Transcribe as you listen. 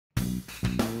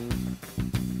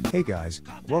Hey guys,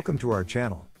 welcome to our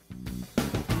channel.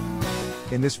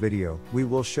 In this video, we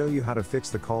will show you how to fix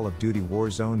the Call of Duty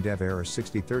Warzone dev error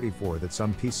 6034 that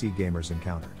some PC gamers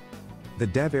encountered. The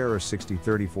dev error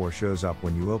 6034 shows up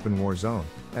when you open Warzone,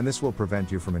 and this will prevent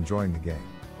you from enjoying the game.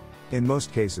 In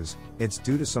most cases, it's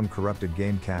due to some corrupted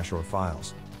game cache or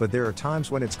files, but there are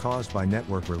times when it's caused by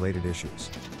network-related issues.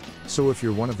 So if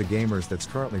you're one of the gamers that's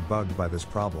currently bugged by this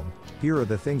problem, here are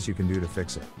the things you can do to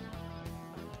fix it.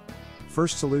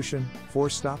 First solution,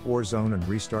 force stop Warzone and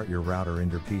restart your router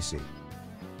and your PC.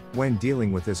 When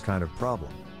dealing with this kind of problem,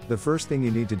 the first thing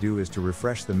you need to do is to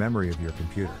refresh the memory of your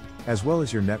computer, as well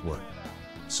as your network.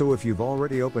 So if you've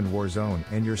already opened Warzone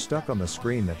and you're stuck on the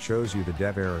screen that shows you the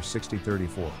dev error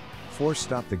 6034, force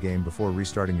stop the game before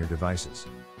restarting your devices.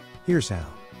 Here's how.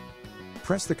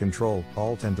 Press the Ctrl,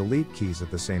 Alt and Delete keys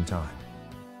at the same time.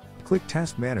 Click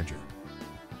Task Manager.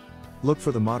 Look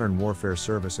for the Modern Warfare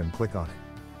service and click on it.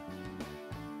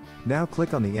 Now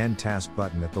click on the End Task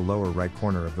button at the lower right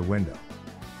corner of the window.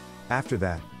 After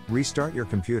that, restart your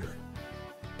computer.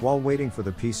 While waiting for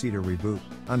the PC to reboot,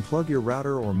 unplug your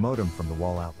router or modem from the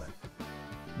wall outlet.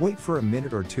 Wait for a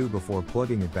minute or two before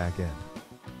plugging it back in.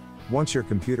 Once your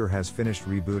computer has finished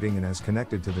rebooting and has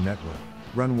connected to the network,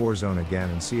 run Warzone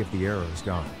again and see if the error is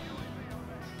gone.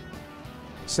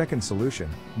 Second solution,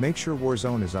 make sure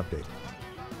Warzone is updated.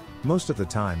 Most of the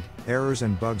time, errors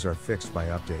and bugs are fixed by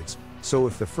updates, so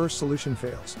if the first solution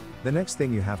fails, the next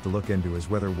thing you have to look into is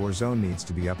whether Warzone needs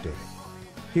to be updated.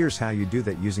 Here's how you do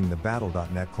that using the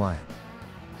Battle.net client.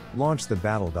 Launch the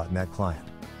Battle.net client.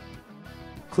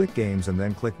 Click Games and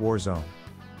then click Warzone.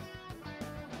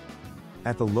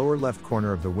 At the lower left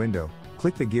corner of the window,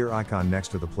 click the gear icon next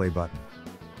to the play button.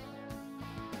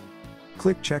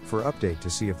 Click Check for Update to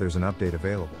see if there's an update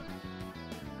available.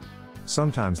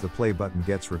 Sometimes the play button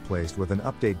gets replaced with an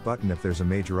update button if there's a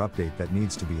major update that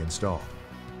needs to be installed.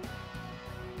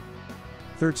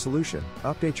 Third solution,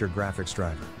 update your graphics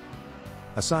driver.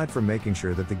 Aside from making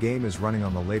sure that the game is running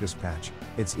on the latest patch,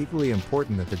 it's equally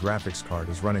important that the graphics card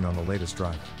is running on the latest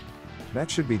driver.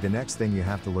 That should be the next thing you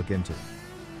have to look into.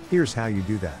 Here's how you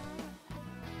do that.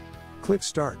 Click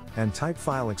Start, and type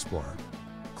File Explorer.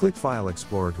 Click File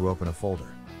Explorer to open a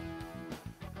folder.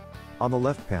 On the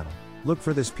left panel, look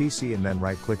for this PC and then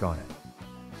right-click on it.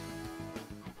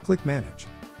 Click Manage.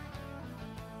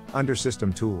 Under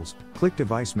System Tools, click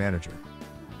Device Manager.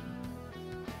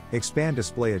 Expand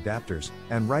Display Adapters,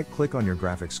 and right-click on your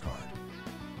graphics card.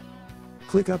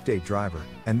 Click Update Driver,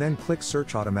 and then click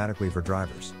Search automatically for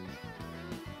drivers.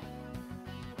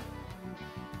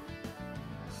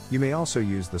 You may also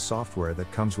use the software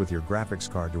that comes with your graphics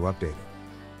card to update it.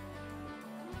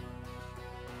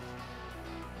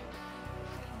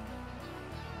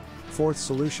 Fourth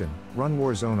solution, run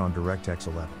Warzone on DirectX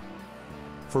 11.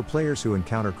 For players who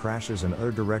encounter crashes and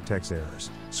other DirectX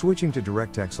errors, switching to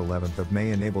DirectX 11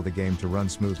 may enable the game to run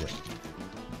smoothly.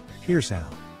 Here's how.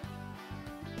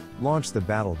 Launch the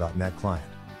Battle.net client.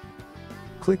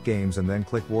 Click Games and then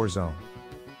click Warzone.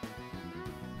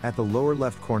 At the lower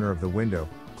left corner of the window,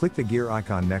 click the gear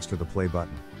icon next to the play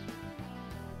button.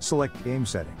 Select Game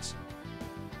Settings.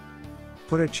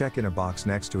 Put a check in a box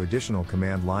next to additional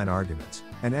command line arguments,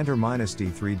 and enter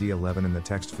 -D3D11 in the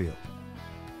text field.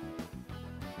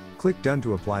 Click Done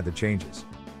to apply the changes.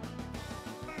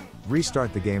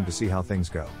 Restart the game to see how things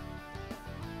go.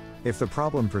 If the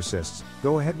problem persists,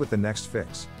 go ahead with the next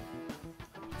fix.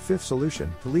 Fifth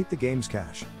solution, delete the game's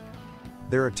cache.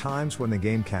 There are times when the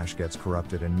game cache gets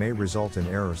corrupted and may result in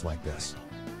errors like this.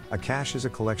 A cache is a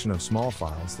collection of small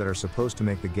files that are supposed to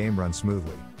make the game run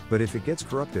smoothly, but if it gets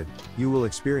corrupted, you will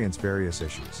experience various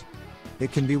issues.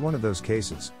 It can be one of those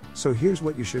cases, so here's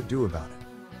what you should do about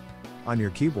it. On your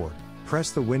keyboard,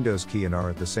 press the Windows key and R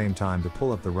at the same time to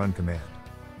pull up the Run command.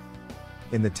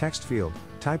 In the text field,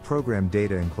 type program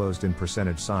data enclosed in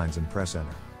 %signs and press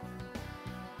Enter.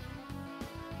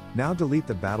 Now delete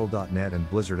the Battle.net and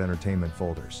Blizzard Entertainment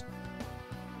folders.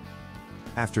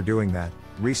 After doing that,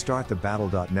 restart the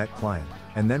Battle.net client,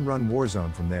 and then run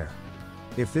Warzone from there.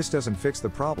 If this doesn't fix the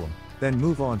problem, then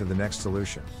move on to the next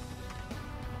solution.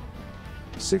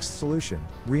 Sixth solution,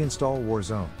 reinstall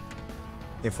Warzone.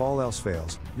 If all else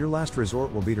fails, your last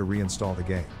resort will be to reinstall the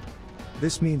game.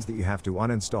 This means that you have to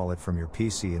uninstall it from your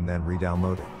PC and then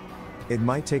re-download it. It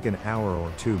might take an hour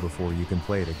or two before you can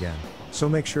play it again, so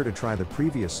make sure to try the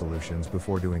previous solutions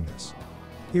before doing this.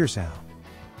 Here's how.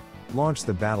 Launch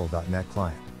the Battle.net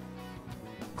client.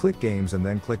 Click Games and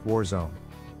then click Warzone.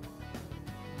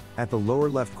 At the lower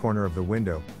left corner of the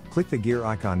window, click the gear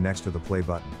icon next to the play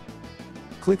button.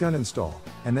 Click Uninstall,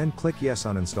 and then click Yes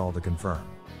Uninstall to confirm.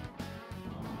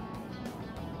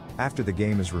 After the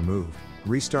game is removed,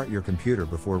 restart your computer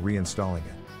before reinstalling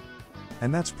it.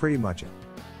 And that's pretty much it.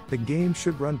 The game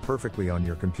should run perfectly on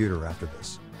your computer after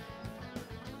this.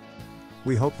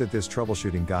 We hope that this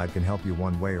troubleshooting guide can help you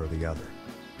one way or the other.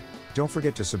 Don't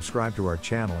forget to subscribe to our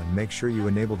channel and make sure you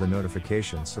enable the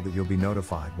notifications so that you'll be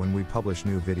notified when we publish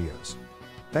new videos.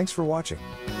 Thanks for watching.